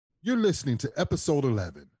You're listening to episode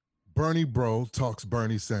 11, Bernie Bro Talks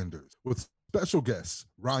Bernie Sanders, with special guest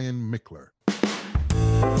Ryan Mickler.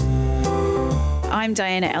 I'm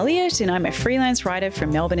Diana Elliott, and I'm a freelance writer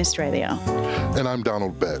from Melbourne, Australia. And I'm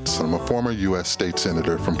Donald Betts. I'm a former U.S. state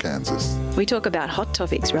senator from Kansas. We talk about hot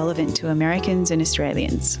topics relevant to Americans and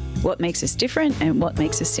Australians, what makes us different and what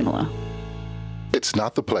makes us similar. It's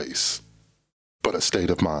not the place, but a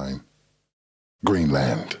state of mind.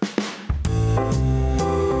 Greenland.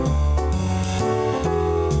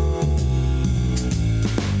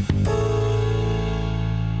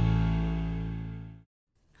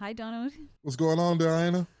 Hi, Donald. What's going on,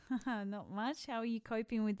 Diana? Not much. How are you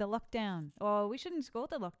coping with the lockdown? Well, we shouldn't call it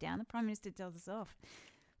the lockdown. The Prime Minister tells us off.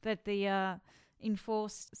 But the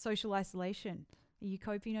enforced social isolation. Are you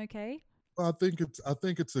coping okay? Well, I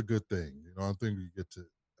think it's a good thing. I think you get to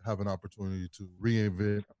have an opportunity to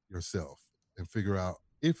reinvent yourself and figure out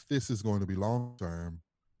if this is going to be long term,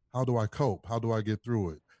 how do I cope? How do I get through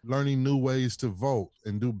it? Learning new ways to vote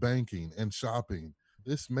and do banking and shopping.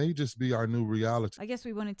 This may just be our new reality. I guess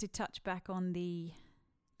we wanted to touch back on the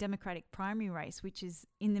Democratic primary race, which is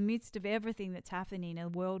in the midst of everything that's happening, a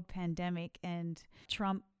world pandemic, and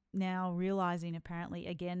Trump now realizing apparently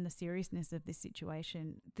again the seriousness of this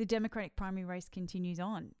situation. The Democratic primary race continues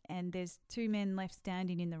on, and there's two men left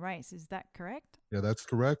standing in the race. Is that correct? Yeah, that's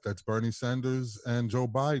correct. That's Bernie Sanders and Joe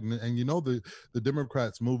Biden. And the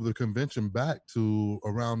Democrats moved the convention back to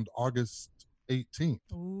around August 18th.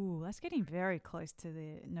 Ooh, that's getting very close to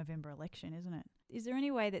the November election, isn't it? Is there any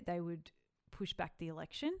way that they would push back the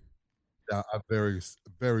election? Yeah, I very,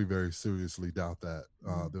 very, very seriously doubt that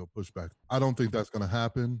they'll push back. I don't think that's going to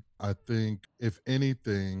happen. I think, if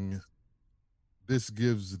anything, this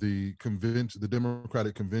gives the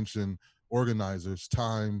Democratic convention organizers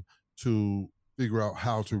time to figure out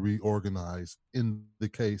how to reorganize in the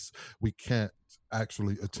case we can't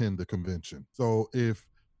actually attend the convention. So if,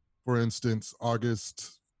 for instance,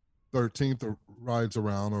 August 13th rides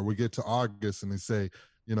around, or we get to August and they say,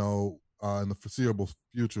 in the foreseeable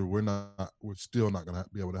future, we're still not going to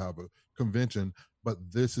be able to have a convention, but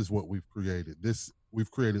this is what we've created.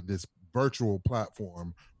 We've created this virtual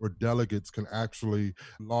platform where delegates can actually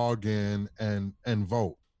log in and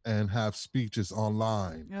vote and have speeches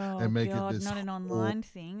online and make it this not an online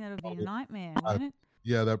thing. That would be a nightmare, wouldn't it?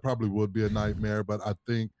 Yeah, that probably would be a nightmare, but I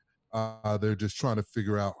think they're just trying to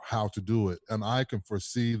figure out how to do it. And I can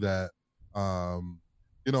foresee that,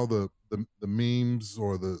 the memes,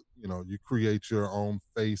 or you create your own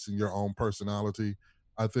face and your own personality.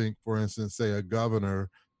 I think, for instance, say a governor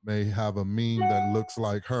may have a meme that looks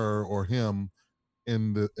like her or him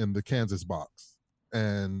in the Kansas box.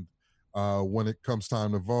 And when it comes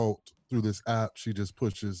time to vote through this app, she just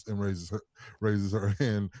pushes and raises her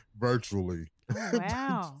hand virtually. Oh,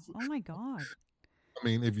 wow. Oh my God. I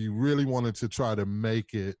mean, if you really wanted to try to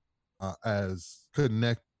make it as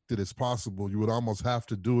connected as possible, you would almost have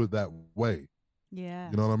to do it that way. Yeah.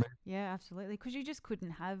 You know what I mean? Yeah, absolutely. Because you just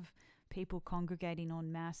couldn't have people congregating en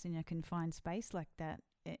masse in a confined space like that.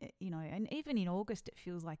 And even in August, it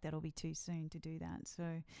feels like that'll be too soon to do that.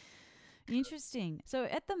 So interesting. So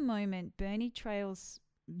at the moment, Bernie trails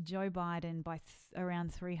Joe Biden by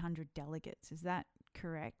around 300 delegates. Is that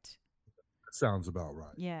correct? Sounds about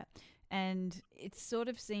right. Yeah. And it sort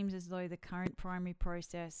of seems as though the current primary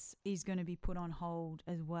process is going to be put on hold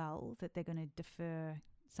as well, that they're going to defer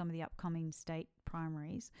some of the upcoming state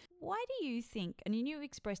primaries. Why do you think, and you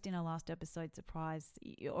expressed in our last episode surprise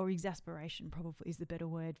or exasperation probably is the better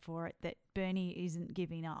word for it, that Bernie isn't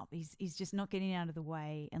giving up. He's just not getting out of the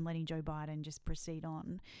way and letting Joe Biden just proceed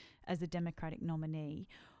on as the Democratic nominee.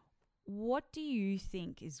 What do you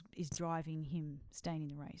think is driving him staying in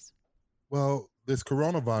the race? Well, this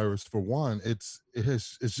coronavirus, for one, it's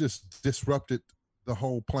just disrupted the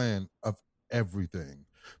whole plan of everything.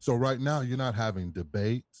 So right now, you're not having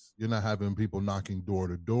debates. You're not having people knocking door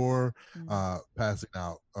to door, passing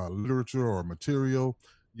out literature or material.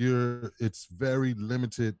 It's very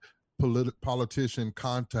limited politician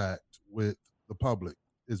contact with the public.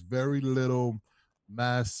 It's very little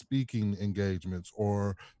mass speaking engagements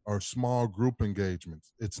or small group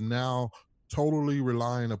engagements. It's now totally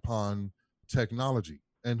relying upon technology.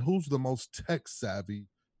 And who's the most tech savvy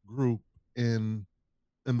group in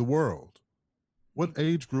the world? What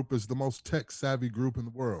age group is the most tech savvy group in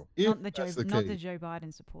the world? Not the Joe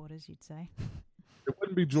Biden supporters, you'd say. It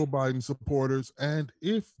wouldn't be Joe Biden supporters. And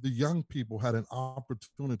if the young people had an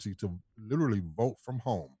opportunity to literally vote from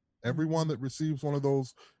home, everyone that receives one of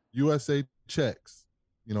those USA checks,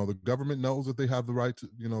 the government knows that they have the right to,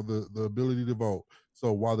 the ability to vote.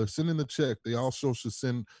 So while they're sending the check, they also should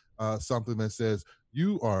send something that says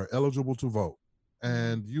you are eligible to vote.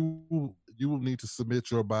 And you you will need to submit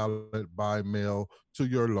your ballot by mail to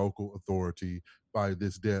your local authority by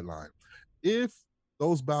this deadline. If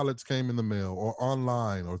those ballots came in the mail or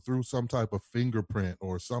online or through some type of fingerprint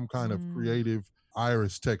or some kind of Mm. creative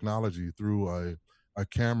iris technology through a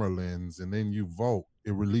camera lens, and then you vote,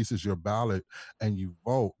 it releases your ballot and you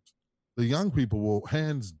vote, the young people will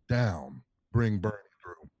hands down bring Bernie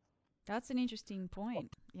through. That's an interesting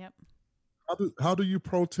point. Yep. How do you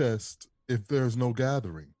protest if there's no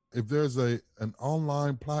gathering? If there's an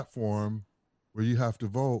online platform where you have to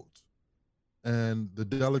vote and the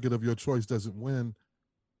delegate of your choice doesn't win,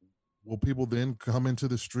 will people then come into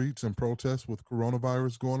the streets and protest with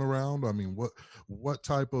coronavirus going around? I mean, what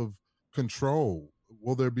type of control?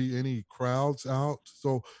 Will there be any crowds out?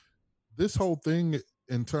 So this whole thing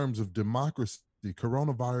in terms of democracy,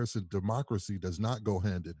 coronavirus and democracy does not go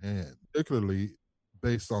hand in hand, particularly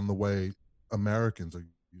based on the way Americans are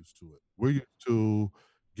used to it. We're used to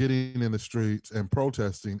getting in the streets and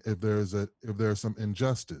protesting if there's some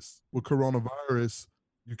injustice. With coronavirus,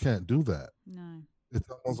 you can't do that. No. It's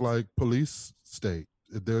almost like police state.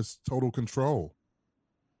 There's total control.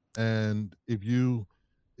 And if you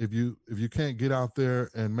can't get out there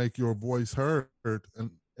and make your voice heard,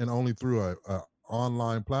 and only through a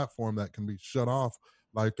online platform that can be shut off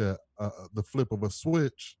like the flip of a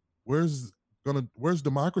switch, where's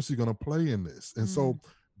democracy gonna play in this? And Mm. so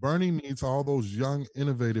Bernie needs all those young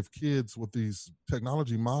innovative kids with these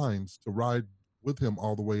technology minds to ride with him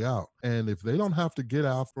all the way out. And if they don't have to get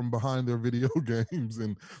out from behind their video games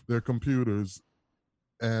and their computers,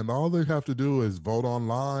 and all they have to do is vote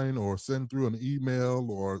online or send through an email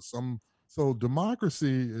or some. So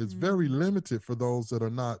democracy is very Mm. limited for those that are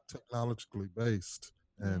not technologically based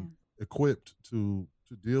Yeah. and equipped to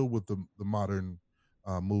deal with the modern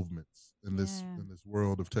movements Yeah. in this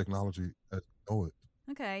world of technology as we know it.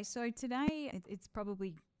 Okay, so today it's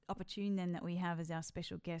probably opportune then that we have as our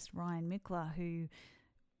special guest Ryan Mickler, who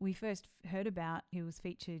we first heard about, who was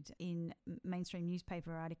featured in a mainstream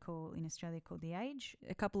newspaper article in Australia called The Age.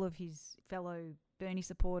 A couple of his fellow Bernie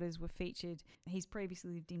supporters were featured. He's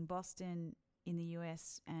previously lived in Boston in the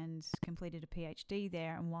US and completed a PhD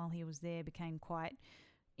there, and while he was there became quite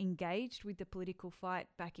engaged with the political fight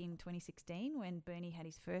back in 2016 when Bernie had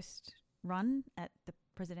his first run at the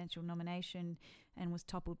presidential nomination and was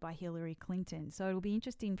toppled by Hillary Clinton. So it'll be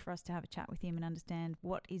interesting for us to have a chat with him and understand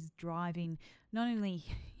what is driving not only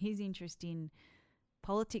his interest in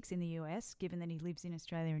politics in the US, given that he lives in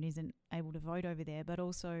Australia and isn't able to vote over there, but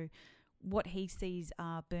also what he sees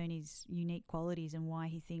are Bernie's unique qualities and why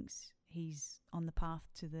he thinks he's on the path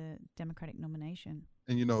to the Democratic nomination.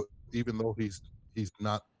 And even though he's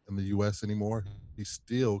not in the U.S. anymore, he's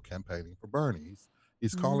still campaigning for Bernie.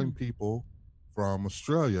 He's calling Mm. people from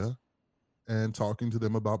Australia and talking to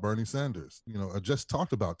them about Bernie Sanders. I just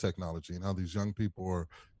talked about technology and how these young people are,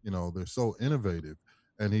 they're so innovative.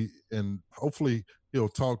 And hopefully he'll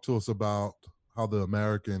talk to us about how the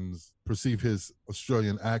Americans perceive his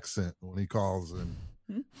Australian accent when he calls and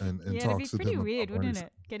Yeah, it'd be talks to pretty them weird, about Bernie wouldn't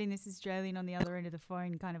it? Getting this Australian on the other end of the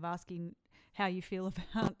phone kind of asking how you feel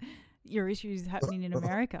about your issues happening in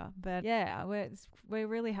America. But yeah, we're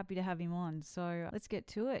really happy to have him on. So let's get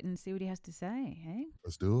to it and see what he has to say, hey?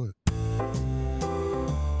 Let's do it.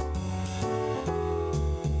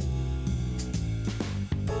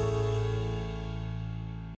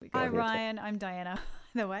 Hi, Ryan. I'm Diana,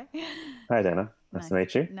 by the way. Hi, Dana. Nice to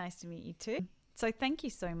meet you. Nice to meet you too. So thank you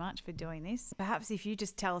so much for doing this. Perhaps if you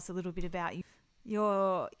just tell us a little bit about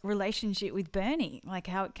your relationship with Bernie, like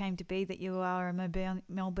how it came to be that you are a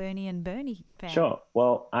Melburnian Bernie fan. Sure.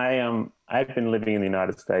 Well, I've been living in the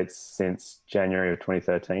United States since January of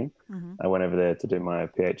 2013. Mm-hmm. I went over there to do my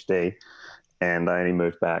PhD, and I only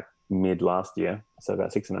moved back mid last year, so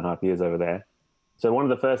about 6.5 years over there. So one of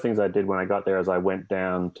the first things I did when I got there is I went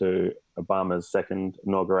down to Obama's second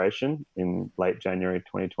inauguration in late January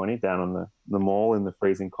 2020, down on the mall in the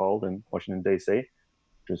freezing cold in Washington, D.C.,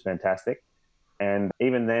 which was fantastic. And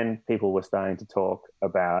even then, people were starting to talk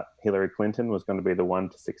about Hillary Clinton was going to be the one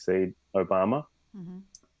to succeed Obama. Mm-hmm.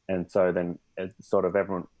 And so then sort of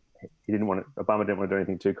everyone, Obama didn't want to do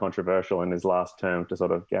anything too controversial in his last term to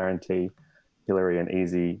sort of guarantee Hillary an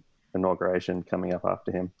easy inauguration coming up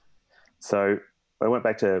after him. So I went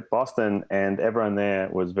back to Boston, and everyone there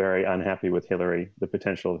was very unhappy with Hillary, the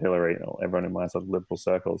potential of Hillary, everyone in my sort of liberal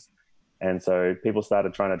circles. And so people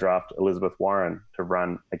started trying to draft Elizabeth Warren to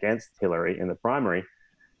run against Hillary in the primary.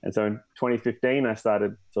 And so in 2015, I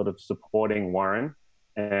started sort of supporting Warren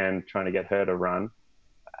and trying to get her to run.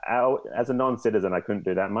 As a non-citizen, I couldn't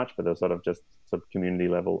do that much, but there was sort of community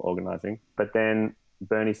level organizing. But then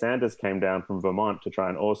Bernie Sanders came down from Vermont to try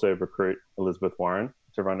and also recruit Elizabeth Warren.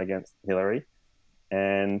 to run against Hillary.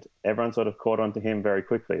 And everyone sort of caught on to him very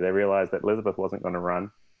quickly. They realized that Elizabeth wasn't going to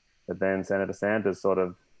run. But then Senator Sanders sort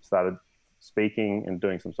of started speaking and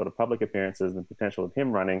doing some sort of public appearances, and the potential of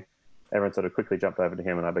him running, everyone sort of quickly jumped over to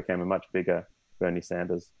him, and I became a much bigger Bernie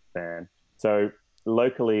Sanders fan. So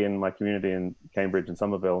locally in my community in Cambridge and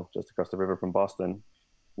Somerville, just across the river from Boston,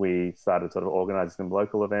 we started sort of organizing some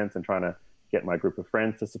local events and trying to get my group of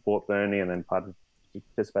friends to support Bernie, and then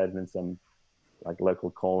participated in some like local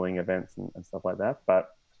calling events and stuff like that.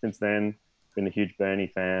 But since then, been a huge Bernie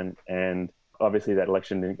fan, and obviously that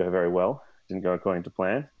election didn't go very well. Didn't go according to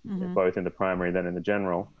plan, both in the primary and then in the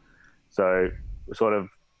general. So we've sort of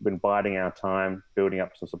been biding our time, building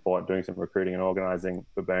up some support, doing some recruiting and organizing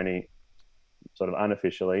for Bernie, sort of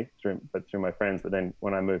unofficially through my friends. But then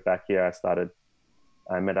when I moved back here,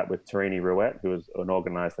 I met up with Tarini Ruette, who was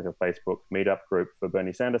organized like a Facebook meetup group for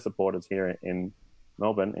Bernie Sanders supporters here in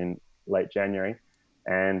Melbourne in late January.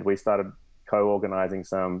 And we started co-organizing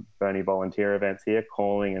some Bernie volunteer events here,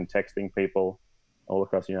 calling and texting people all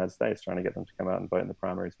across the United States, trying to get them to come out and vote in the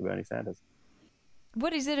primaries for Bernie Sanders.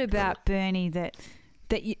 What is it about Bernie that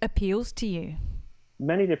appeals to you?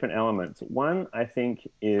 Many different elements. One, I think,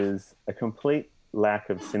 is a complete lack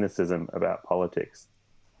of cynicism about politics.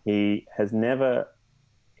 He's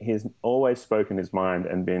always spoken his mind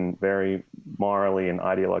and been very morally and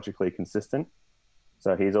ideologically consistent.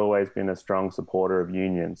 So he's always been a strong supporter of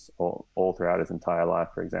unions all throughout his entire life,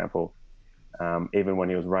 for example. Even when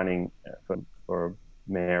he was running for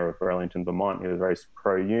mayor of Burlington, Vermont, he was very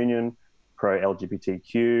pro-union,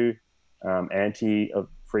 pro-LGBTQ,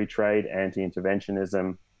 anti-free trade,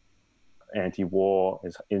 anti-interventionism, anti-war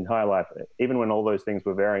his entire life, even when all those things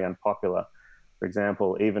were very unpopular. For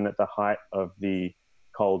example, even at the height of the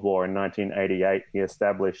Cold War in 1988, he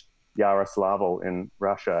established Yaroslavl in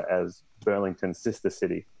Russia as Burlington's sister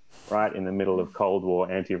city, right in the middle of Cold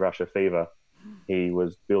War anti-Russia fever. He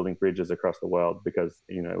was building bridges across the world because,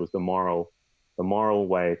 it was the moral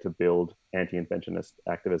way to build anti-interventionist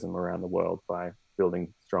activism around the world, by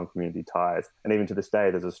building strong community ties. And even to this day,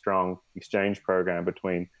 there's a strong exchange program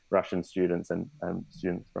between Russian students and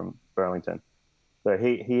students from Burlington. So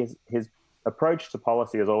his approach to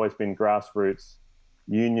policy has always been grassroots,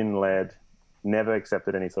 union-led, never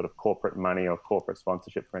accepted any sort of corporate money or corporate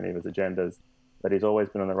sponsorship for any of his agendas. But he's always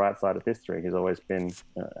been on the right side of history. He's always been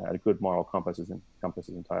a good moral compass his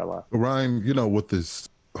entire life. Ryan, with this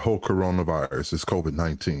whole coronavirus, this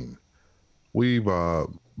COVID-19,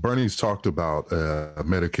 Bernie's talked about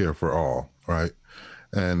Medicare for all, right?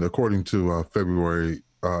 And according to February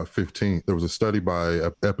 15th, there was a study by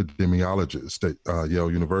epidemiologists at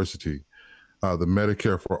Yale University. The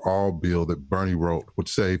Medicare for All bill that Bernie wrote would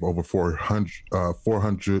save over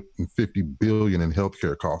 $450 billion in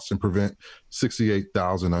healthcare costs and prevent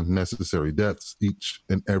 68,000 unnecessary deaths each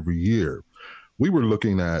and every year. We were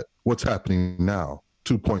looking at what's happening now,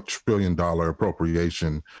 $2 trillion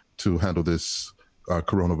appropriation to handle this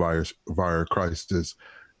coronavirus crisis.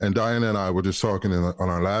 And Diana and I were just talking on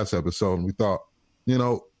our last episode, and we thought,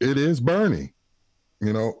 it is Bernie.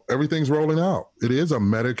 Everything's rolling out. It is a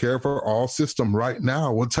Medicare for all system right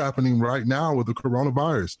now. What's happening right now with the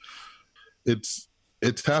coronavirus? It's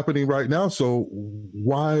happening right now. So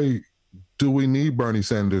why do we need Bernie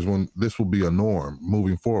Sanders when this will be a norm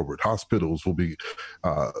moving forward? Hospitals will be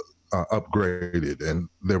upgraded, and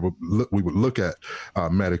we would look at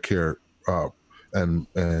Medicare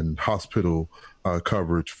and hospital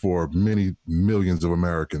coverage for many millions of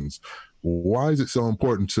Americans. Why is it so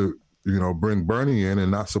important to bring Bernie in and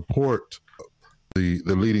not support the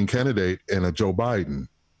leading candidate in a Joe Biden?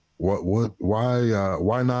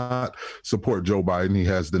 Why not support Joe Biden? He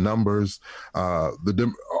has the numbers.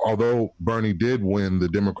 Although Bernie did win the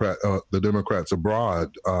Democrats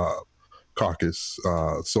Abroad caucus,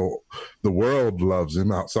 so the world loves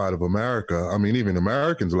him outside of America. I mean, even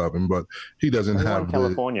Americans love him, but he doesn't have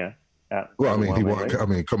California.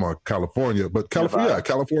 Come on, California. But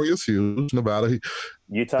California's huge. Nevada.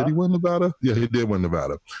 Utah? Did he win Nevada? Yeah, he did win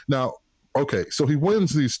Nevada. Now, okay, so he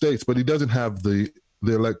wins these states, but he doesn't have the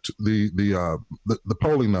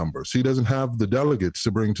polling numbers. He doesn't have the delegates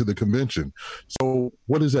to bring to the convention. So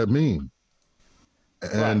what does that mean?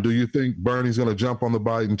 And right. Do you think Bernie's going to jump on the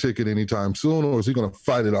Biden ticket anytime soon, or is he going to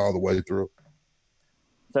fight it all the way through?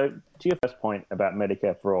 So to your first point about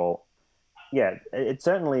Medicare for all, yeah, it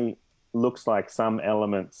certainly looks like some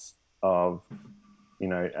elements of,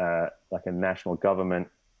 like a national government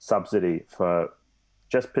subsidy for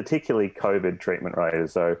just particularly COVID treatment related.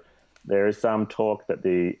 So there is some talk that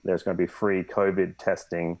there's going to be free COVID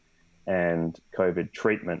testing and COVID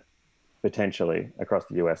treatment potentially across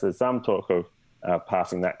the US. There's some talk of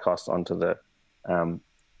passing that cost onto the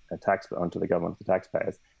a tax onto the government, the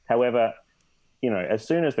taxpayers. However, as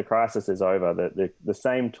soon as the crisis is over, the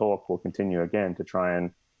same talk will continue again to try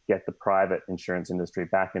and get the private insurance industry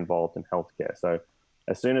back involved in healthcare. So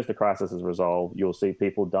as soon as the crisis is resolved, you'll see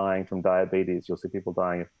people dying from diabetes. You'll see people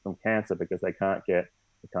dying from cancer because they can't get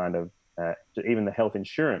the kind of even the health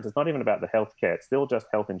insurance. It's not even about the healthcare. It's still just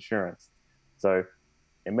health insurance. So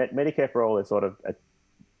Medicare for all is sort of,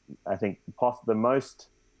 I think, the most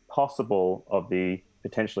possible of the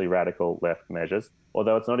potentially radical left measures,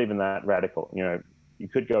 although it's not even that radical. You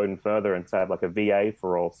could go even further and have like a VA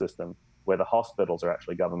for all system where the hospitals are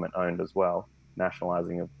actually government owned as well,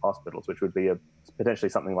 nationalising of hospitals, which would be potentially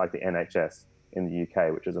something like the NHS in the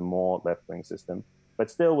UK, which is a more left-wing system.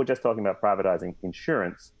 But still, we're just talking about privatising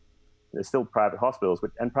insurance. There's still private hospitals,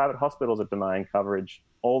 and private hospitals are denying coverage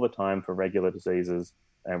all the time for regular diseases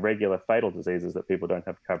and regular fatal diseases that people don't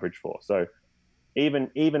have coverage for. So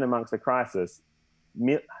even amongst the crisis,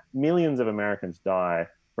 millions of Americans die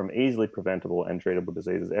from easily preventable and treatable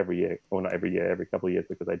diseases every year, or not every year, every couple of years,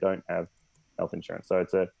 because they don't have health insurance. So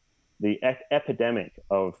it's the epidemic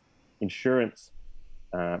of insurance,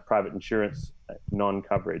 private insurance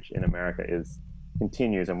non-coverage in America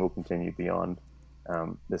continues and will continue beyond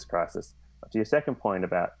this crisis. To your second point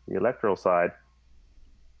about the electoral side,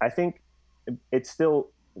 I think it's still,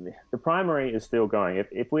 the primary is still going.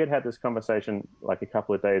 If we had this conversation like a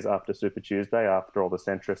couple of days after Super Tuesday, after all the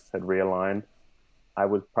centrists had realigned, I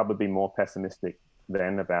would probably be more pessimistic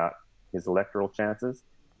then about his electoral chances.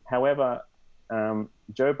 However,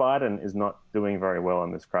 Joe Biden is not doing very well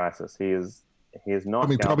in this crisis. He is not.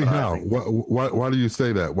 Tell me how. Why do you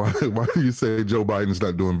say that? Why do you say Joe Biden's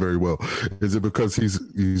not doing very well? Is it because he's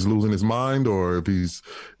losing his mind, or if he's?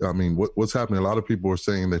 I mean, what's happening? A lot of people are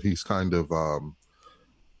saying that he's kind of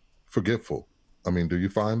forgetful. I mean, do you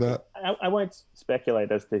find that? I won't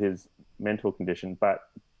speculate as to his mental condition, but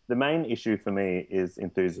the main issue for me is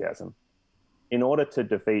enthusiasm. In order to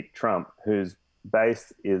defeat Trump, whose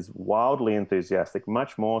base is wildly enthusiastic,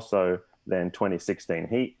 much more so than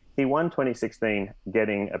 2016. He won 2016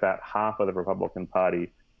 getting about half of the Republican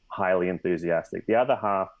Party highly enthusiastic. The other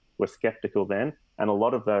half were skeptical then, and a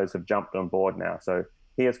lot of those have jumped on board now. So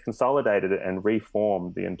he has consolidated it and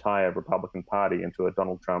reformed the entire Republican Party into a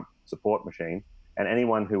Donald Trump support machine. And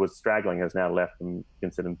anyone who was straggling has now left and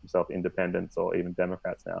considered himself independents or even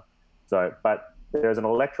Democrats now. So, but there's an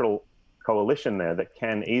electoral coalition there that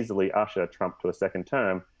can easily usher Trump to a second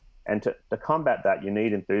term. And to combat that, you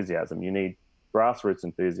need enthusiasm. You need grassroots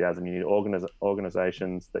enthusiasm. You need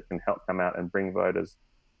organizations that can help come out and bring voters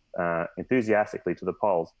enthusiastically to the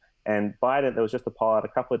polls. And Biden, there was just a poll out a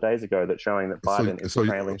couple of days ago that's showing that Biden is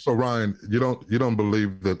trailing. So Ryan, you don't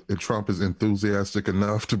believe that Trump is enthusiastic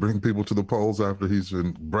enough to bring people to the polls after he's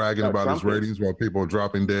been bragging about Trump his ratings while people are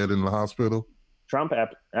dropping dead in the hospital? Trump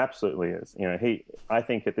absolutely is. I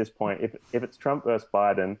think at this point, if it's Trump versus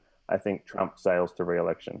Biden, I think Trump sails to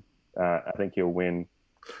re-election. I think he'll win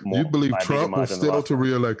more. You believe Trump will sail to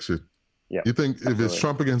re-election? Yeah. You think absolutely. If it's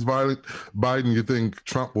Trump against Biden, you think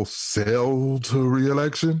Trump will sail to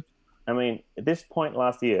re-election? I mean, at this point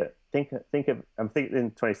last year, think of in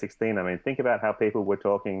 2016. I mean, think about how people were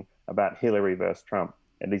talking about Hillary versus Trump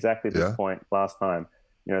at exactly this point last time.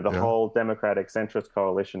 The whole Democratic centrist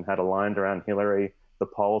coalition had aligned around Hillary. The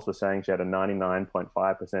polls were saying she had a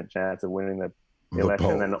 99.5% chance of winning the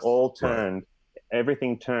election, and it all turned. Right.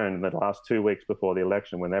 Everything turned in the last 2 weeks before the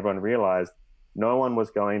election when everyone realized no one was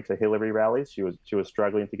going to Hillary rallies. She was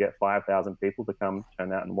struggling to get 5,000 people to come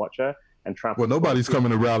turn out and watch her. And Trump. Well, nobody's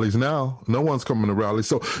coming to rallies now. No one's coming to rallies.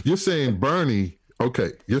 So you're saying Bernie?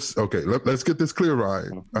 Okay, yes. Okay, let's get this clear,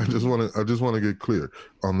 Ryan. I just want to get clear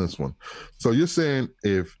on this one. So you're saying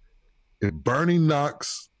if Bernie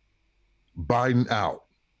knocks Biden out,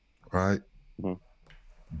 right? Mm-hmm.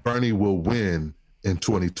 Bernie will win in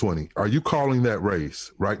 2020. Are you calling that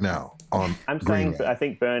race right now? I'm saying that I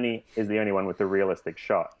think Bernie is the only one with a realistic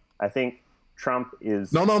shot. I think Trump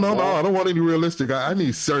is. No. I don't want any realistic. I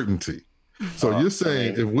need certainty. So you're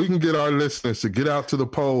saying if we can get our listeners to get out to the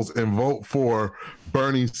polls and vote for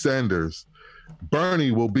Bernie Sanders, Bernie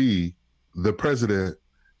will be the president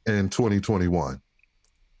in 2021.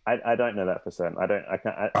 I don't know that for certain.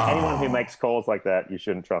 Anyone who makes calls like that, you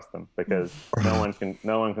shouldn't trust them because no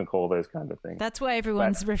one can call those kind of things. That's why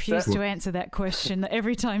everyone's refused to answer that question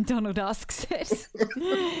every time Donald asks it.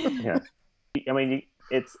 Yeah, I mean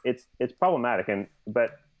it's problematic,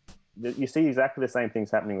 but you see exactly the same things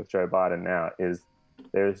happening with Joe Biden now. Is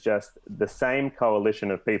there's just the same coalition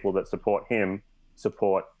of people that support him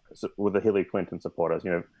with the Hillary Clinton supporters.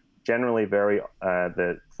 Generally very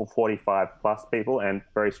the 45 plus people and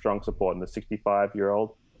very strong support in the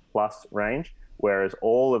 65-year-old plus range, whereas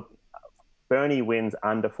all of Bernie wins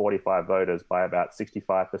under 45 voters by about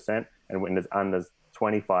 65% and wins under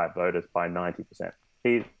 25 voters by 90%.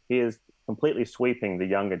 He is completely sweeping the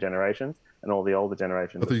younger generations and all the older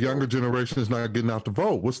generations. But the younger generation is not getting out to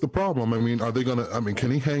vote. What's the problem? I mean, can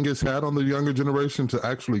he hang his hat on the younger generation to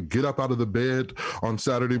actually get up out of the bed on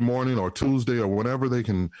Saturday morning or Tuesday or whenever they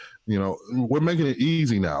can, we're making it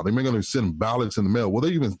easy now. They're going to send ballots in the mail. Will they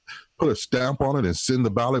even put a stamp on it and send the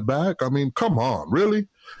ballot back? I mean, come on, really?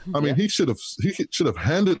 I mean, he should have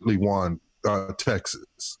handedly won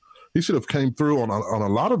Texas. He should have came through on a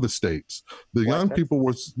lot of the states. The young people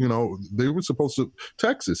were, they were supposed to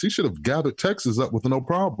Texas. He should have gathered Texas up with no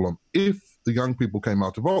problem if the young people came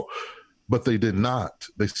out to vote, but they did not.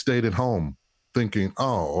 They stayed at home thinking,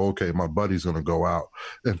 oh, okay, my buddy's going to go out.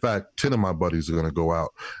 In fact, 10 of my buddies are going to go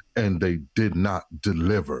out, and they did not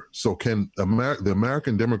deliver. So can the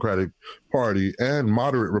American Democratic Party and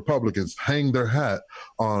moderate Republicans hang their hat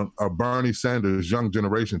on a Bernie Sanders young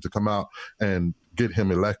generation to come out and get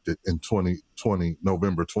him elected in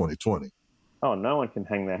November 2020? Oh, no one can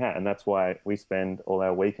hang their hat. And that's why we spend all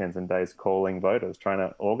our weekends and days calling voters, trying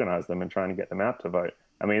to organize them and trying to get them out to vote.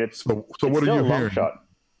 I mean, it's so what are you hearing? Shot.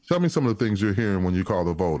 Tell me some of the things you're hearing when you call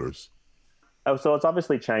the voters. Oh, so it's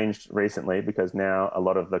obviously changed recently because now a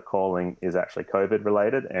lot of the calling is actually COVID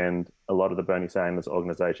related, and a lot of the Bernie Sanders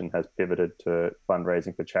organization has pivoted to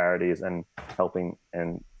fundraising for charities and helping,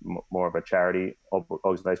 and more of a charity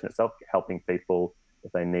organization itself, helping people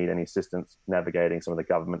if they need any assistance navigating some of the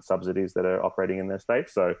government subsidies that are operating in their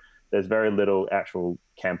states. So there's very little actual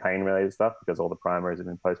campaign related stuff because all the primaries have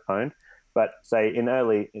been postponed. But say in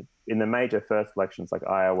the major first elections like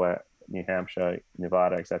Iowa, New Hampshire,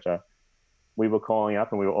 Nevada, etc., we were calling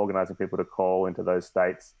up and we were organizing people to call into those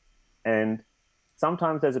states. And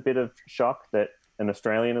sometimes there's a bit of shock that an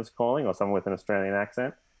Australian is calling or someone with an Australian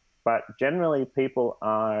accent. But generally people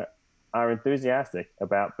are enthusiastic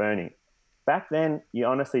about Bernie. Back then, you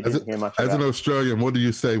honestly didn't hear much about it. As an Australian, what do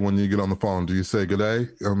you say when you get on the phone? Do you say good day?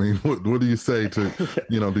 I mean, what do you say to,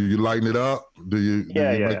 do you lighten it up? Do you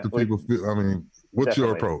make the people feel, I mean, what's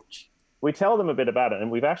your approach? We tell them a bit about it.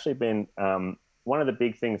 And we've actually been, one of the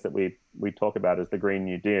big things that we talk about is the Green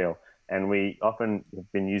New Deal. And we often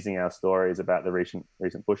have been using our stories about the recent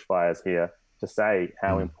bushfires here to say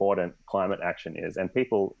how important climate action is. And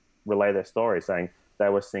people relay their stories saying they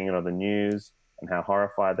were seeing it on the news and how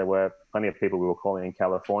horrified they were. Plenty of people we were calling in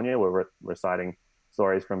California were reciting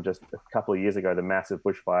stories from just a couple of years ago, the massive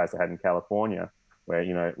bushfires they had in California,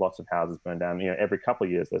 where, lots of houses burned down. Every couple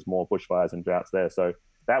of years, there's more bushfires and droughts there. So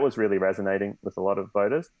that was really resonating with a lot of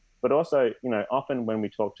voters. But also, often when we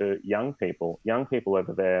talk to young people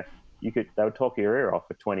over there, they would talk your ear off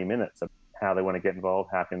for 20 minutes of how they want to get involved,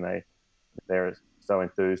 they're so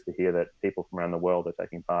enthused to hear that people from around the world are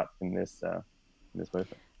taking part in this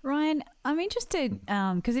movement. Ryan, I'm interested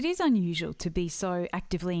because it is unusual to be so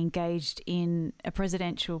actively engaged in a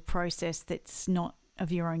presidential process that's not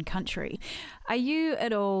of your own country. Are you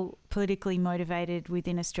at all politically motivated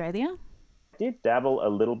within Australia? I did dabble a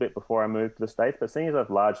little bit before I moved to the States, but seeing as I've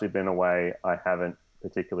largely been away, I haven't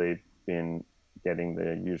particularly been getting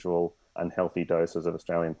the usual unhealthy doses of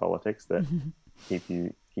Australian politics that keep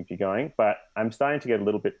you going. But I'm starting to get a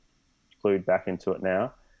little bit clued back into it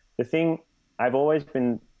now. The thing, I've always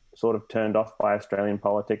been sort of turned off by Australian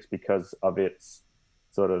politics because of its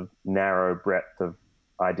sort of narrow breadth of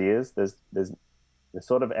ideas. There's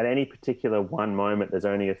sort of at any particular one moment, there's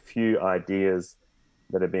only a few ideas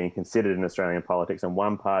that are being considered in Australian politics, and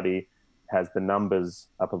one party has the numbers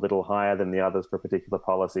up a little higher than the others for a particular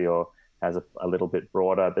policy, or has a little bit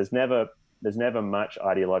broader. There's never much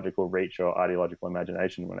ideological reach or ideological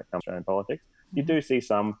imagination when it comes to Australian politics. You do see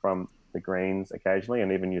some from the Greens occasionally,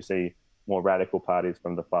 and even you see more radical parties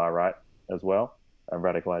from the far right as well,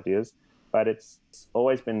 radical ideas. But it's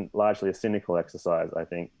always been largely a cynical exercise, I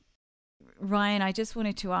think. Ryan, I just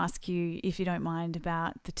wanted to ask you, if you don't mind,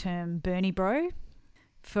 about the term Bernie Bro.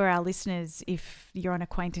 For our listeners, if you're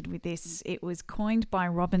unacquainted with this, it was coined by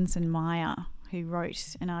Robinson Meyer, who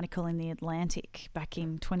wrote an article in The Atlantic back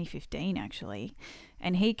in 2015, actually.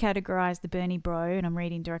 And he categorised the Bernie Bro, and I'm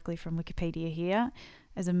reading directly from Wikipedia here,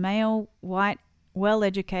 as a male, white,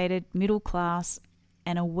 well-educated, middle class,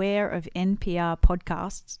 and aware of NPR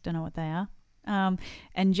podcasts, don't know what they are,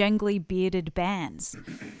 and jangly bearded bands.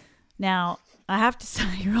 Now, I have to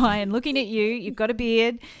say, Ryan, looking at you, you've got a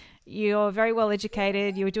beard, you're very well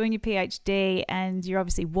educated, you're doing your PhD, and you're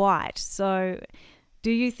obviously white. So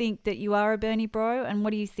do you think that you are a Bernie Bro, and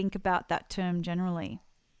what do you think about that term generally?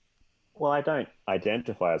 Well, I don't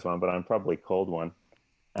identify as one, but I'm probably called one.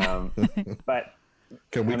 But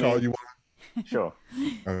can we call you one? Sure.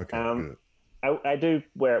 Okay, good. I do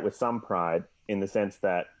wear it with some pride in the sense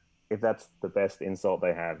that if that's the best insult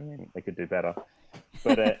they have, I mean, they could do better.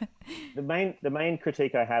 But the main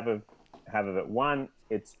critique I have of it, one,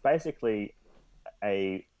 it's basically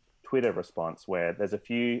a Twitter response where there's a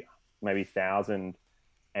few, maybe thousand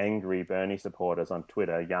angry Bernie supporters on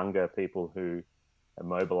Twitter, younger people who are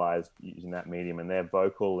mobilized using that medium, and they're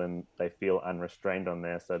vocal and they feel unrestrained on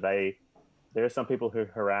there. So there are some people who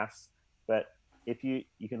harass, but if you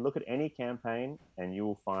can look at any campaign and you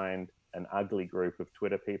will find an ugly group of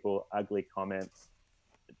Twitter people, ugly comments.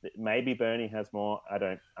 Maybe Bernie has more.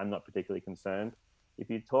 I'm not particularly concerned. If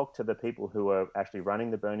you talk to the people who are actually running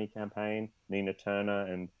the Bernie campaign, Nina Turner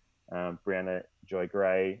and Brianna Joy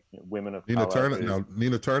Gray, women of color.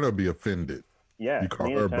 Nina Turner would be offended. Yeah, You call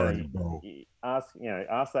Nina her Turner. Bernie Bro.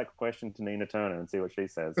 Ask that question to Nina Turner and see what she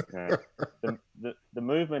says. The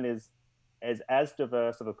movement is as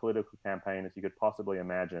diverse of a political campaign as you could possibly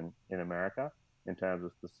imagine in America in terms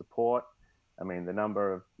of the support. I mean, the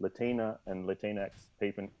number of Latina and Latinx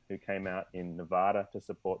people who came out in Nevada to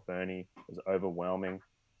support Bernie was overwhelming,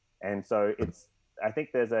 and so I think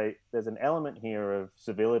there's an element here of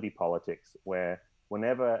civility politics where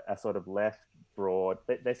whenever a sort of left broad,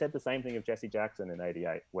 they said the same thing of Jesse Jackson in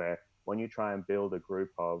 '88, where when you try and build a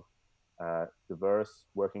group of diverse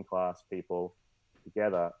working class people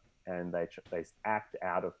together and they act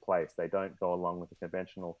out of place, they don't go along with the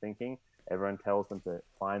conventional thinking. Everyone tells them to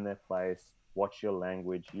find their place, watch your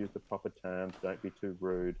language, use the proper terms, don't be too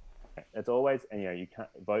rude. It's always, and you can't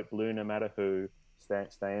vote blue no matter who,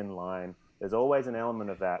 stay in line. There's always an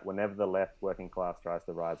element of that whenever the left working class tries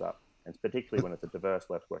to rise up, and particularly when it's a diverse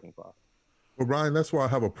left working class. Well, Ryan, that's why I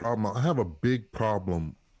have a problem. I have a big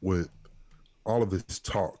problem with all of this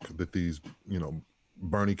talk that these,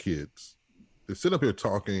 Bernie kids, they sit up here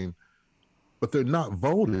talking, but they're not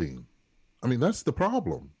voting. I mean, that's the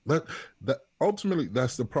problem. That ultimately,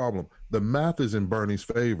 that's the problem. The math is in Bernie's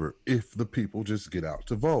favor if the people just get out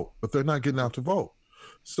to vote, but they're not getting out to vote.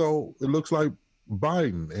 So it looks like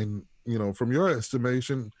Biden, and from your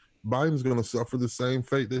estimation, Biden's going to suffer the same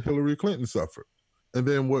fate that Hillary Clinton suffered. And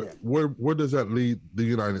then where does that lead the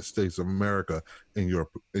United States of America in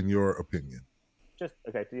your opinion? Just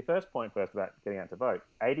okay. To your first point first about getting out to vote,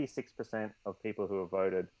 86% of people who have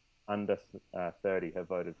voted under 30 have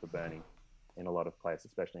voted for Bernie in a lot of places,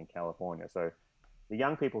 especially in California. So the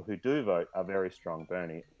young people who do vote are very strong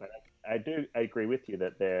Bernie. But I agree with you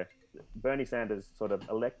that Bernie Sanders' sort of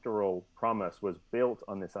electoral promise was built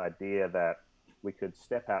on this idea that we could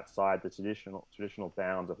step outside the traditional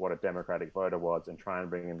bounds of what a Democratic voter was and try and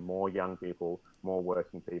bring in more young people, more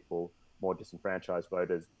working people, more disenfranchised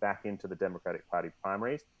voters back into the Democratic Party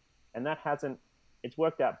primaries. And it's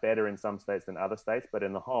worked out better in some states than other states, but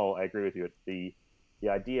in the whole, I agree with you. The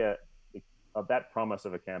idea of that promise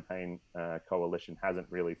of a campaign coalition hasn't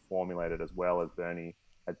really formulated as well as Bernie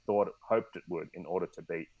had hoped it would in order to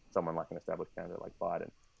beat someone like an established candidate like Biden.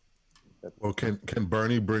 Well, can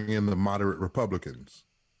Bernie bring in the moderate Republicans?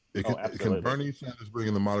 Can Bernie Sanders bring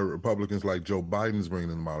in the moderate Republicans like Joe Biden's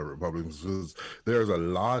bringing in the moderate Republicans? Because there's a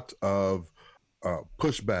lot of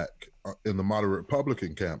pushback in the moderate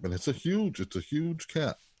Republican camp, and it's a huge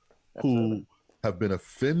camp who have been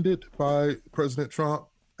offended by President Trump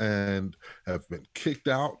and have been kicked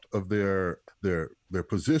out of their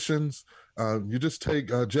positions. You just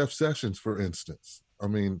take Jeff Sessions, for instance. I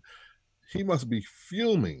mean, he must be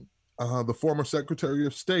fuming. The former Secretary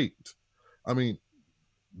of State. I mean,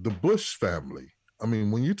 the Bush family. I mean,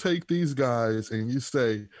 when you take these guys and you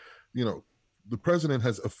say, the president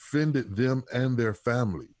has offended them and their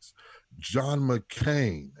families. John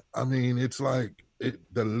McCain. I mean, it's like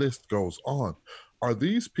the list goes on. Are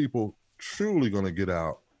these people truly going to get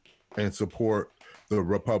out and support the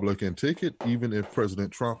Republican ticket, even if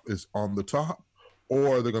President Trump is on the top?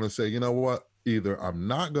 Or they're going to say, you know what, either I'm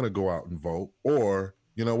not going to go out and vote, or,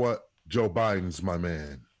 you know what, Joe Biden's my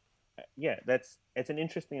man. Yeah, it's an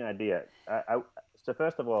interesting idea. So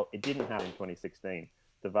first of all, it didn't happen in 2016.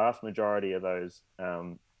 The vast majority of those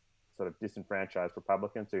sort of disenfranchised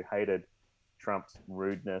Republicans who hated Trump's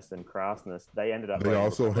rudeness and crassness, they ended up. They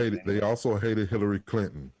also hated Hillary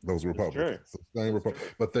Clinton. Those Republicans, the same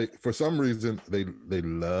but they, for some reason, they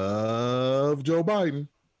love Joe Biden.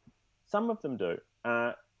 Some of them do.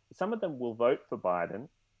 Some of them will vote for Biden,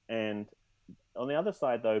 and on the other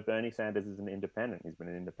side, though, Bernie Sanders is an independent. He's been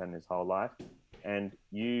an independent his whole life, and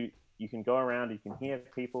you can go around. You can hear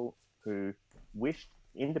people who wish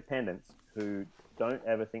independents who don't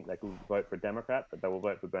ever think they could vote for a Democrat, but they will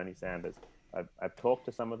vote for Bernie Sanders. I've talked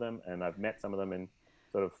to some of them, and I've met some of them in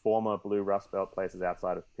sort of former blue Rust Belt places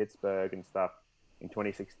outside of Pittsburgh and stuff. In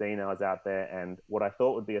 2016, I was out there, and what I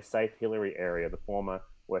thought would be a safe Hillary area, the former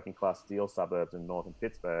working class steel suburbs in northern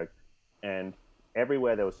Pittsburgh, and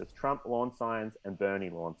everywhere there was just Trump lawn signs and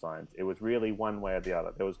Bernie lawn signs. It was really one way or the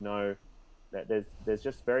other. There was no, there's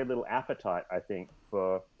just very little appetite, I think,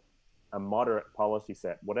 for a moderate policy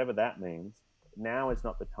set, whatever that means. Now is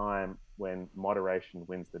not the time when moderation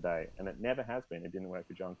wins the day, and it never has been. It didn't work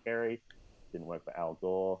for John Kerry, it didn't work for Al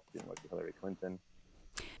Gore, it didn't work for Hillary Clinton.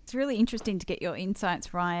 It's really interesting to get your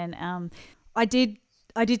insights, Ryan. I did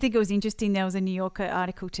think it was interesting. There was a New Yorker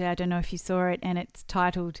article today, I don't know if you saw it, and it's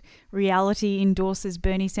titled "Reality Endorses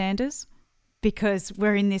Bernie Sanders," because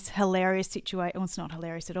we're in this hilarious situation. Well, it's not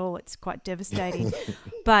hilarious at all. It's quite devastating.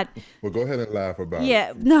 But well, go ahead and laugh about it.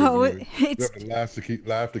 Yeah, no, it's you have to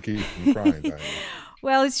laugh to keep from crying. Diana.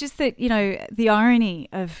 Well, it's just that, the irony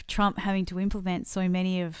of Trump having to implement so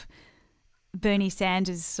many of Bernie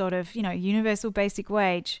Sanders' sort of, universal basic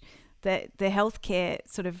wage, the healthcare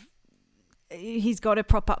sort of, he's got to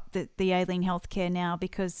prop up the ailing healthcare now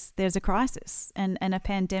because there's a crisis, and a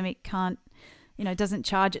pandemic can't, doesn't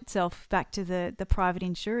charge itself back to the private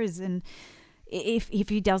insurers. And if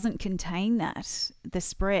he doesn't contain the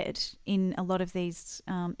spread in a lot of these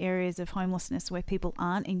areas of homelessness where people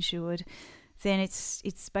aren't insured, then it's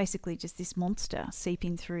basically just this monster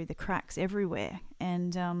seeping through the cracks everywhere.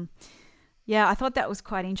 And yeah, I thought that was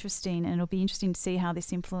quite interesting, and it'll be interesting to see how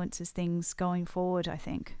this influences things going forward, I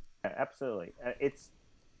think. Absolutely. It's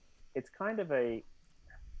kind of in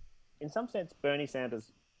some sense, Bernie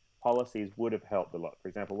Sanders' policies would have helped a lot. For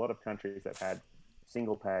example, a lot of countries that had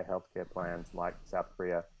single-payer healthcare plans, like South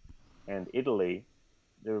Korea and Italy,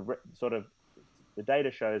 the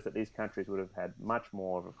data shows that these countries would have had much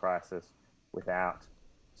more of a crisis without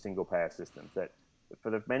single-payer systems. That for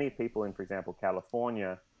the many people in, for example,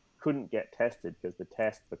 California, couldn't get tested because the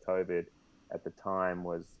test for COVID at the time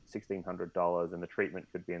was $1,600, and the treatment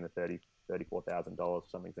could be in the $34,000,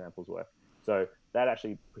 some examples were. So that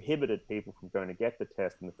actually prohibited people from going to get the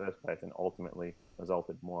test in the first place, and ultimately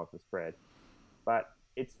resulted more of the spread. But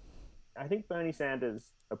I think Bernie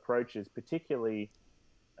Sanders' approach is particularly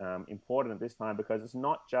important at this time because it's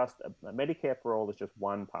not just Medicare for all is just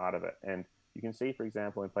one part of it. And you can see, for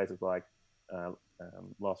example, in places like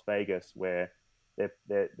Las Vegas, where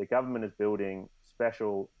the government is building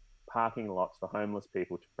special parking lots for homeless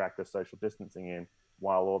people to practice social distancing in,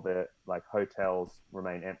 while all the hotels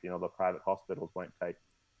remain empty and all the private hospitals won't take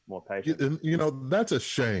more patients. That's a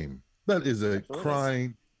shame. That is a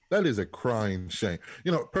crying. That is a crying shame.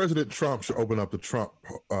 President Trump should open up the Trump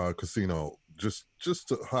casino just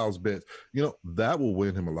to house beds. That will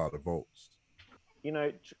win him a lot of votes.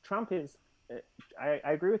 Trump is. I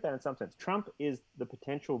agree with that in some sense. Trump is the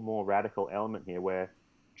potential more radical element here, where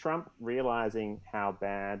Trump, realizing how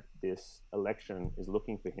bad this election is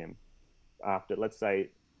looking for him, after, let's say,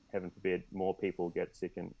 heaven forbid, more people get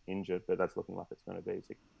sick and injured, but that's looking like it's going to be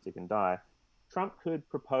sick and die, Trump could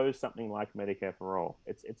propose something like Medicare for all.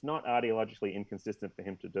 It's not ideologically inconsistent for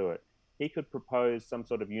him to do it. He could propose some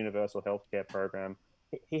sort of universal healthcare program.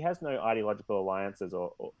 He has no ideological alliances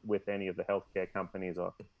or with any of the healthcare companies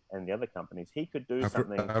and the other companies. He could do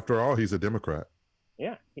something. After all, he's a Democrat.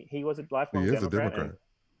 Yeah, he was a lifelong Democrat. He is a Democrat.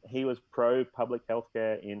 He was pro-public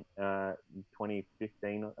healthcare in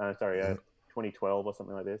 2012 or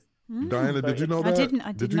something like this. Diana, did you know that?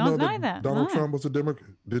 I did not know that. Donald Trump was a Democrat.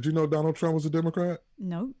 Did you know Donald Trump was a Democrat?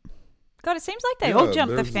 No. God, it seems like they all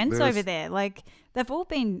jumped the fence over there. They've all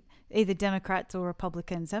been either Democrats or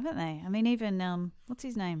Republicans, haven't they? I mean, even what's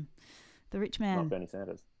his name, the rich man? Not Bernie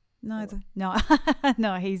Sanders. No,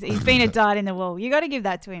 no, he's been a dyed in the wool. You got to give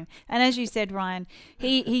that to him. And as you said, Ryan,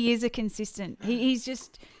 he is a consistent. He's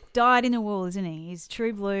just dyed in the wool, isn't he? He's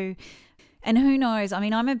true blue. And who knows? I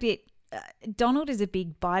mean, I'm a bit. Donald is a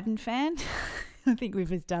big Biden fan. I think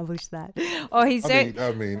we've established that. Oh, he's. I'm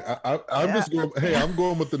just going. Hey, I'm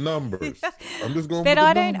going with the numbers. I'm just going. But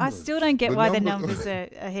I still don't get why the numbers are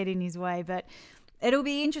heading his way. But it'll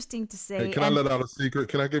be interesting to see. Hey, can I let out a secret?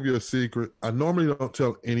 Can I give you a secret? I normally don't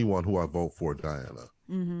tell anyone who I vote for, Diana.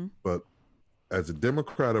 Mm-hmm. But as a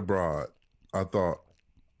Democrat abroad, I thought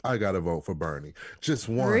I got to vote for Bernie just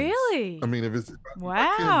once. Really? I mean, if wow.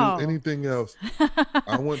 I can't do anything else,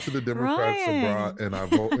 I went to the Democrats abroad and I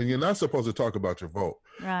vote. And you're not supposed to talk about your vote,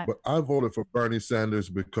 right? But I voted for Bernie Sanders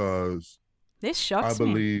because this shocks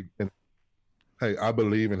I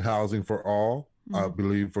believe in housing for all. I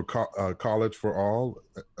believe, for college for all,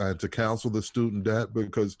 and to cancel the student debt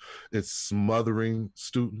because it's smothering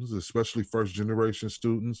students, especially first generation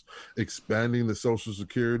students, expanding the Social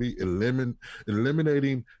Security,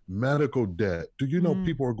 eliminating medical debt. Do you know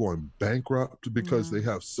people are going bankrupt because they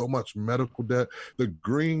have so much medical debt? The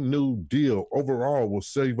Green New Deal overall will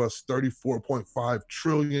save us $34.5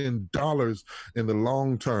 trillion in the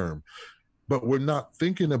long term. But we're not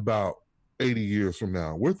thinking about 80 years from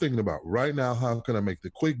now. We're thinking about right now, how can I make the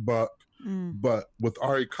quick buck? But with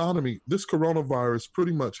our economy, this coronavirus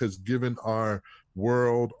pretty much has given our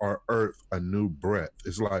world, our earth, a new breath.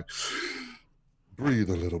 It's like, breathe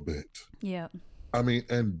a little bit. Yeah. I mean,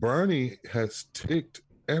 and Bernie has ticked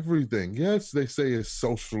everything. Yes, they say it's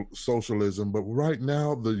socialism, but right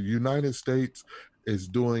now the United States is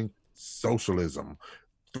doing socialism.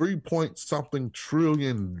 3-point-something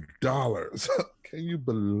trillion dollars. Can you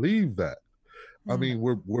believe that? I mean,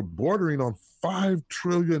 we're bordering on $5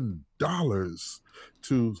 trillion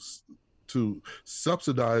to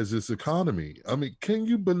subsidize this economy. I mean, can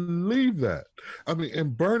you believe that? I mean,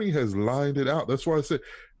 and Bernie has lined it out. That's why I said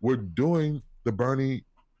we're doing the Bernie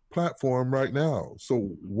platform right now. So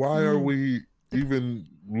why are we even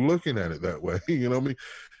looking at it that way? You know what I mean?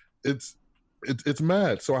 It's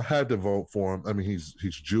mad. So I had to vote for him. I mean, he's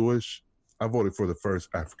Jewish. I voted for the first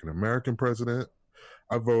African American president.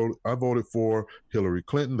 I voted for Hillary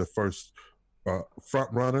Clinton, the first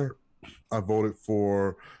front runner. I voted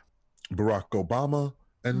for Barack Obama,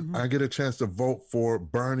 and I get a chance to vote for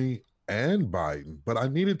Bernie and Biden. But I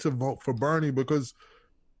needed to vote for Bernie because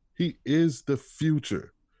he is the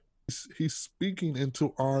future. He's speaking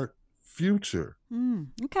into our future.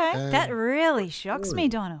 Okay, and that really shocks me,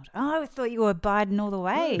 Donald. Oh, I thought you were Biden all the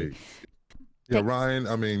way. Yeah, Ryan,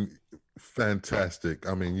 I mean, fantastic.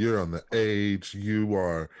 I mean, you're on the age. You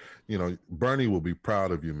are, Bernie will be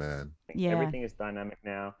proud of you, man. Yeah. Everything is dynamic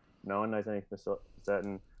now. No one knows anything for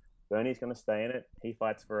certain. Bernie's going to stay in it. He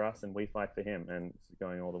fights for us and we fight for him, and it's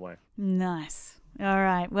going all the way. Nice. All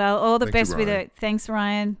right. Well, all the best with it. Thanks,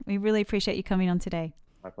 Ryan. We really appreciate you coming on today.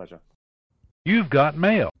 My pleasure. You've got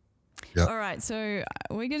mail. Yep. All right, so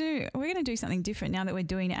we're gonna do something different now that we're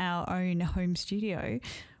doing our own home studio.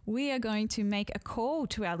 We are going to make a call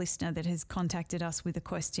to our listener that has contacted us with a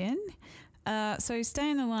question. So stay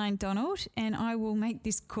on the line, Donald, and I will make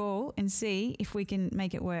this call and see if we can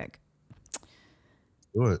make it work.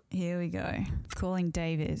 Do it. Here we go. Calling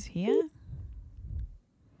David here.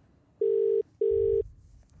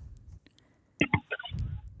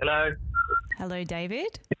 Hello. Hello,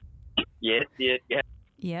 David. Yes.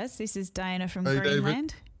 Yes, this is Diana from Hey, Greenland.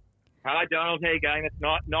 David. Hi, Donald. How you going? It's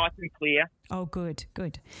nice and clear. Oh, good.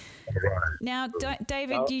 Now,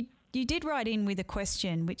 David, you did write in with a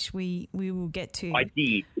question, which we will get to. I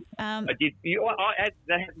did. That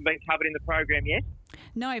hasn't been covered in the program yet?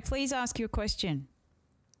 No, please ask your question.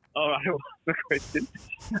 All right, what's the question?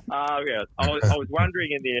 Yeah, I was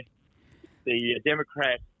wondering in the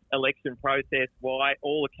Democrat election process why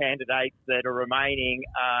all the candidates that are remaining,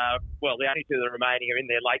 the only two that are remaining are in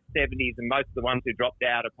their late 70s, and most of the ones who dropped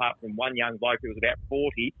out, apart from one young bloke who was about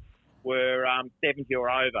 40, were 70 or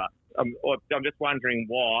over. I'm just wondering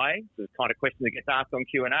why. The kind of question that gets asked on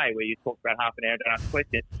Q&A where you talk about half an hour and don't ask a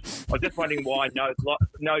question. I was just wondering why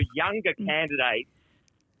no younger candidates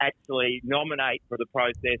actually nominate for the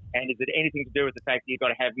process, and is it anything to do with the fact that you've got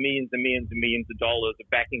to have millions and millions and millions of dollars of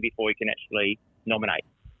backing before you can actually nominate?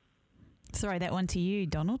 Sorry, that one to you,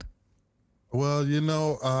 Donald. Well, you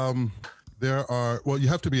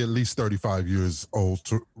have to be at least 35 years old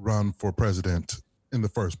to run for president in the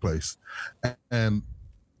first place. And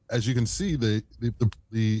as you can see, the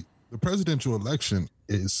presidential election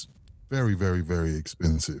is very, very, very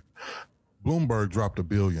expensive. Bloomberg dropped $1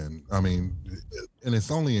 billion. I mean, and it's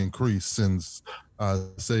only increased since,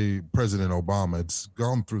 say, President Obama. It's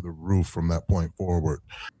gone through the roof from that point forward.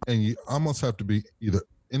 And you almost have to be either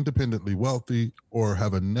independently wealthy or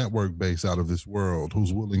have a network base out of this world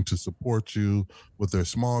who's willing to support you with their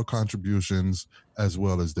small contributions as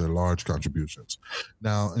well as their large contributions.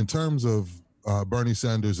 Now, in terms of Bernie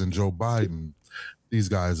Sanders and Joe Biden, these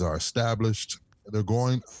guys are established. They're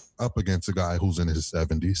going up against a guy who's in his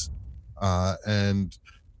 70s. And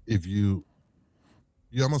if you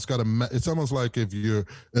almost got to, it's almost like if you're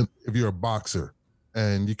a boxer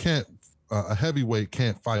and you can't, a heavyweight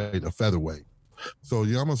can't fight a featherweight. So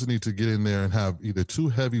you almost need to get in there and have either two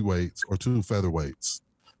heavyweights or two featherweights.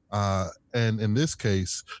 And in this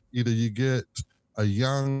case, either you get a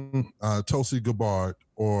young Tulsi Gabbard,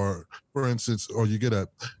 or for instance, or you get a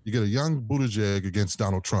young Buttigieg against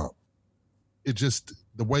Donald Trump.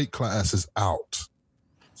 The weight class is out.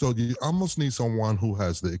 So you almost need someone who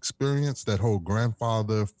has the experience, that whole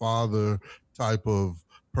grandfather, father type of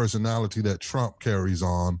personality that Trump carries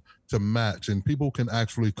on to match. And people can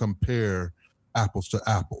actually compare apples to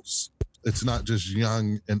apples. It's not just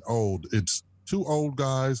young and old. It's two old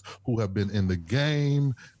guys who have been in the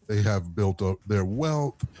game. They have built up their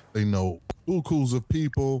wealth. They know bukus of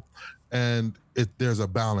people. And there's a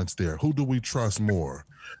balance there. Who do we trust more?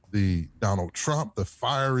 The Donald Trump, the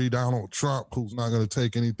fiery Donald Trump, who's not going to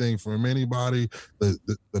take anything from anybody, the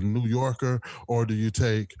New Yorker, or do you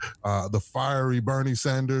take the fiery Bernie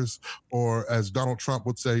Sanders, or as Donald Trump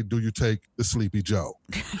would say, do you take the Sleepy Joe?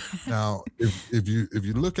 Now, if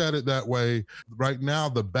you look at it that way, right now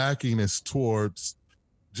the backing is towards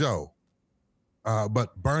Joe,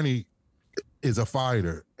 but Bernie is a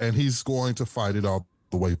fighter, and he's going to fight it all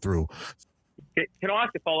the way through. Can I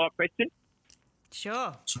ask a follow-up question?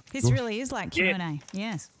 Sure. This really is like Q&A. Yeah.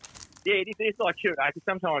 Yes. Yeah, it's like Q&A, because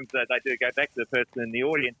sometimes they do go back to the person in the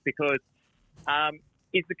audience, because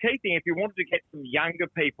it's the key thing. If you wanted to get some younger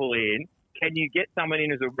people in, can you get someone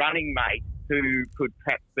in as a running mate who could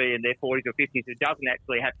perhaps be in their 40s or 50s, who doesn't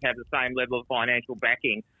actually have to have the same level of financial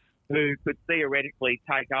backing, who could theoretically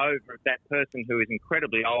take over if that person who is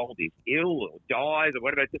incredibly old is ill or dies or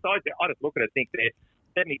whatever? Just, I just look at it and think they're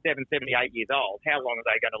 77, 78 years old. How long are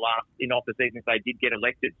they going to last in office even if they did get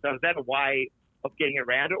elected? So is that a way of getting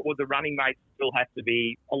around it, or the running mates still have to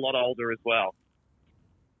be a lot older as well?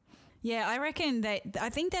 Yeah, I reckon I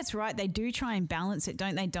think that's right. They do try and balance it,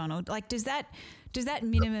 don't they, Donald? Like, does that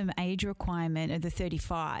minimum age requirement of the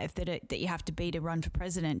 35 that you have to be to run for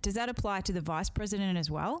president, does that apply to the vice president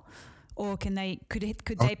as well? Or could they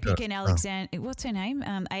pick an Alexander? What's her name?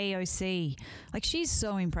 AOC. Like, she's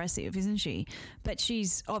so impressive, isn't she? But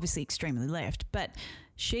she's obviously extremely left. But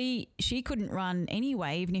she couldn't run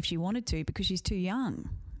anyway, even if she wanted to, because she's too young.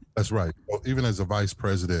 That's right. Well, even as a vice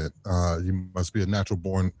president, you must be a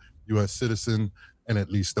natural-born U.S. citizen and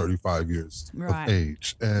at least 35 years of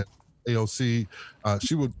age. And AOC,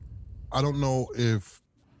 she would. I don't know if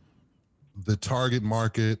the target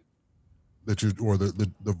market that you, or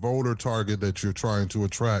the voter target that you're trying to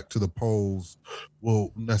attract to the polls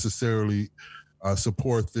will necessarily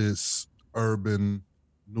support this urban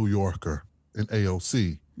New Yorker in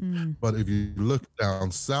AOC. But if you look down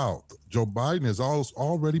south, Joe Biden has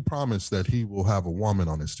already promised that he will have a woman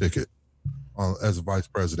on his ticket as vice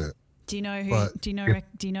president. Do you know who? Do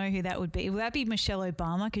you know who that would be? Will that be Michelle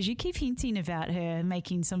Obama? Because you keep hinting about her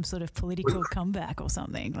making some sort of political comeback or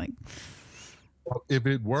something. Like, if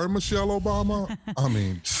it were Michelle Obama, I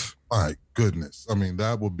mean, my goodness, I mean,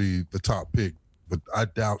 that would be the top pick. But I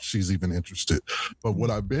doubt she's even interested. But what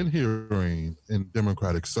I've been hearing in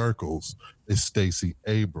Democratic circles is Stacey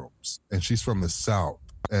Abrams, and she's from the South.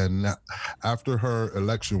 And after her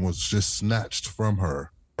election was just snatched from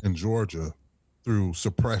her in Georgia through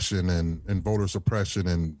suppression and voter suppression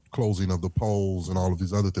and closing of the polls and all of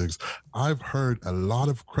these other things, I've heard a lot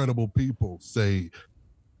of credible people say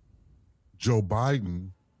Joe Biden,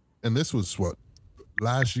 and this was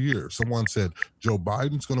last year, someone said Joe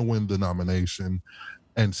Biden's going to win the nomination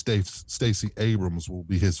and Stacey Abrams will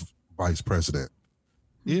be his vice president.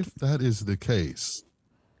 If that is the case,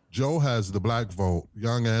 Joe has the black vote,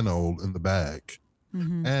 young and old, in the bag,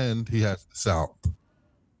 and he has the South.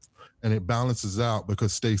 And it balances out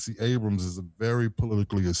because Stacey Abrams is a very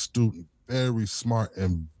politically astute, very smart,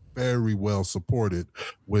 and very well supported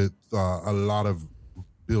with a lot of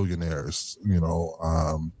billionaires,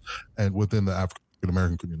 and within the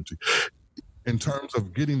African-American community. In terms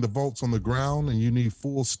of getting the votes on the ground, and you need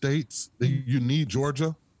full states, you need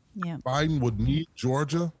Georgia. Yeah. Biden would need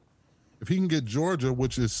Georgia. If he can get Georgia,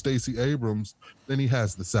 which is Stacey Abrams, then he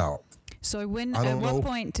has the South. So at what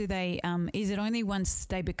point do they, is it only once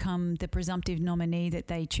they become the presumptive nominee that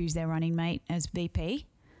they choose their running mate as VP?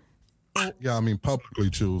 Yeah, I mean, publicly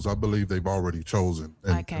choose. I believe they've already chosen,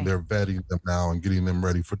 and they're vetting them now and getting them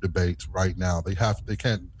ready for debates right now. They can't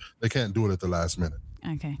do it at the last minute.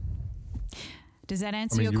 Okay. Does that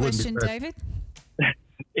answer your question, David?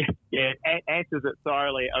 Yeah, answers it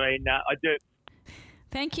thoroughly. I mean, I do.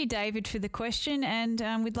 Thank you, David, for the question, and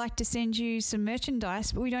we'd like to send you some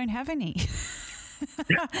merchandise, but we don't have any.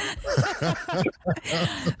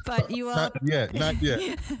 But you are not yet. No,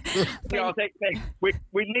 thanks. We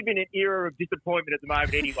live in an era of disappointment at the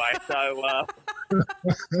moment, anyway. So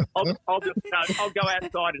I'll go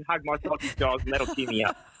outside and hug my sausage dogs, and that'll cheer me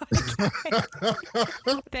up.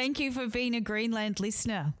 Thank you for being a Greenland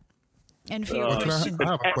listener, and for your question.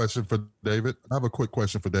 I have a question for David. I have a quick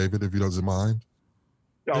question for David, if you doesn't mind.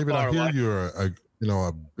 David, I hear you're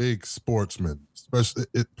a big sportsman,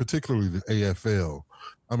 particularly the AFL.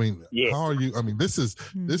 I mean, Yes. how are you? I mean, this is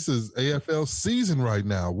AFL season right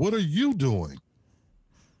now. What are you doing?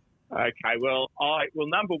 Okay, well,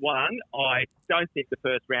 number one, I don't think the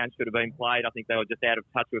first round should have been played. I think they were just out of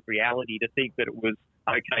touch with reality to think that it was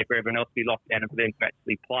okay for everyone else to be locked down and for them to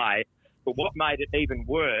actually play. But what made it even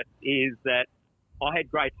worse is that I had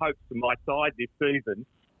great hopes for my side this season,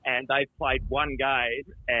 and they've played one game,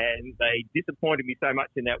 and they disappointed me so much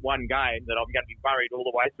in that one game that I'm going to be worried all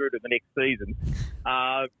the way through to the next season.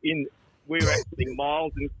 We were actually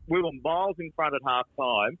miles in front at half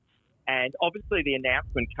time. And obviously the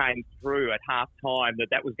announcement came through at half-time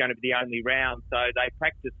that was going to be the only round. So they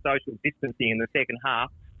practiced social distancing in the second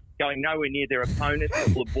half, going nowhere near their opponents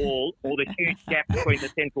or the ball or the huge gap between the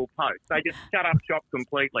central posts. They just shut up shop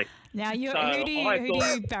completely. Now, who do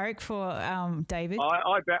you barrack for, David?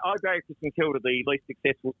 I barrack for St Kilda, the least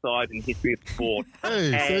successful side in the history of sport.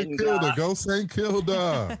 Hey, St Kilda, go St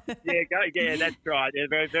Kilda. Yeah, that's right. They're a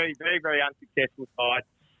very, very, very, very unsuccessful side.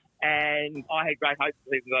 And I had great hopes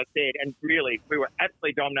for them, as I said, and really, we were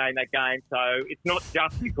absolutely dominating that game. So it's not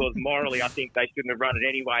just because morally I think they shouldn't have run it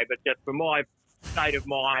anyway, but just for my state of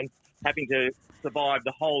mind, having to survive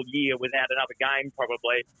the whole year without another game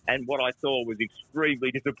probably, and what I saw was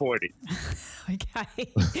extremely disappointing.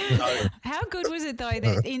 Okay. How good was it, though,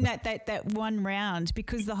 that in that one round,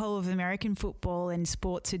 because the whole of American football and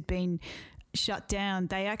sports had been shut down,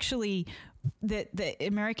 they actually... the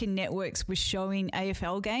American networks were showing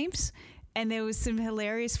AFL games, and there was some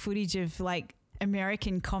hilarious footage of like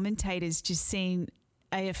American commentators just seeing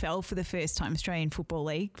AFL for the first time, Australian Football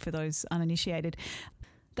League, for those uninitiated.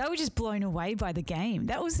 They were just blown away by the game.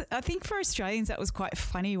 That was, I think for Australians, that was quite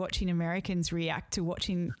funny watching Americans react to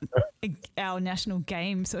watching our national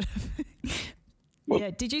game sort of. Yeah,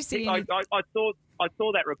 did you see? I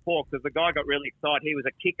saw that report because the guy got really excited. He was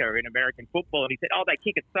a kicker in American football, and he said, they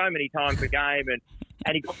kick it so many times a game.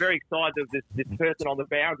 And he got very excited of this person on the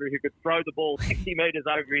boundary who could throw the ball 60 metres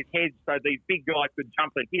over his head so these big guys could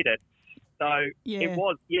jump and hit it. So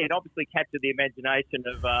it obviously captured the imagination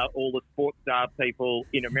of all the sports star people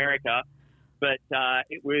in America. But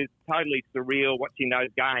it was totally surreal watching those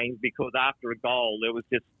games because after a goal, there was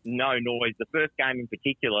just no noise. The first game in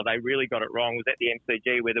particular, they really got it wrong. It was at the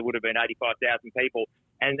MCG where there would have been 85,000 people.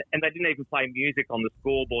 And they didn't even play music on the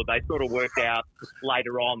scoreboard. They sort of worked out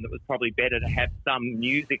later on that it was probably better to have some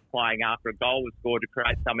music playing after a goal was scored to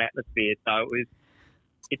create some atmosphere. So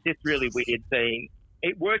it's just really weird seeing.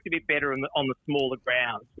 It worked a bit better on the smaller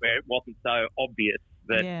grounds where it wasn't so obvious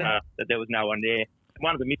that there was no one there.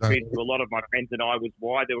 One of the mysteries to a lot of my friends and I was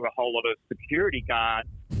why there were a whole lot of security guards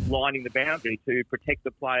lining the boundary to protect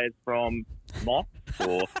the players from moths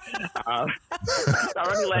or they're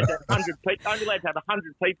only allowed to have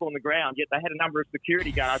 100 people on the ground, yet they had a number of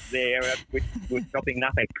security guards there, which was stopping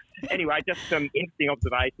nothing. Anyway, just some interesting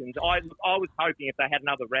observations. I was hoping if they had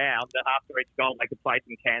another round that after each goal they could play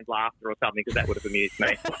some canned laughter or something because that would have amused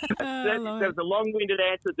me. That was a long-winded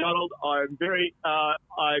answer, Donald. I'm very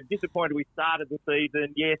I'm disappointed we started the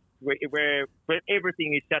season. Yes, where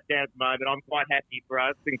everything is shut down at the moment. I'm quite happy for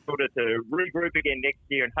us in Kilda to regroup again next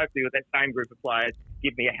year and hopefully with that same group of players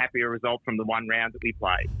give me a happier result from the one round that we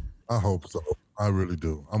played. I hope so. I really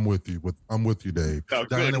do. I'm with you, Dave. Oh,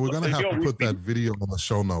 Diana, we're going to have to put that video on the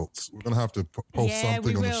show notes. We're going to have to post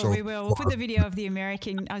something on the show. We will. We'll put the video of the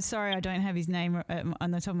American. I'm sorry, I don't have his name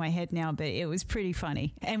on the top of my head now, but it was pretty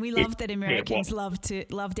funny. And we loved that Americans loved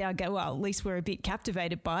our game. Well, at least we're a bit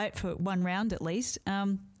captivated by it for one round at least.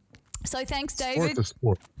 So thanks, David. Sport to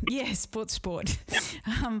sport. Yeah, sport.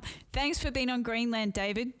 Thanks for being on Greenland,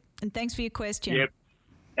 David, and thanks for your question. Yep.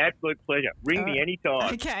 Absolute pleasure. Ring me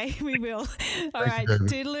anytime. Okay, we will. All right,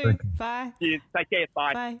 toodaloo. Bye. Cheers. Take care.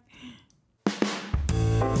 Bye. Bye.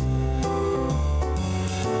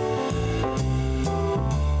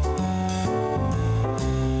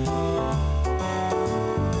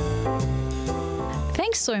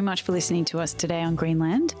 Thanks so much for listening to us today on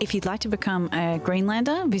Greenland. If you'd like to become a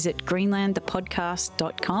Greenlander, visit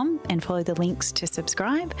greenlandthepodcast.com and follow the links to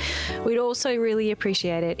subscribe. We'd also really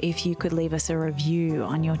appreciate it if you could leave us a review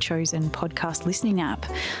on your chosen podcast listening app.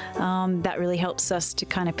 That really helps us to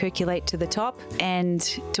kind of percolate to the top and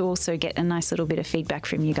to also get a nice little bit of feedback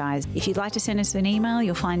from you guys. If you'd like to send us an email,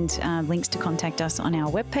 you'll find links to contact us on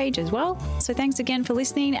our webpage as well. So thanks again for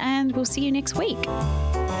listening, and we'll see you next week.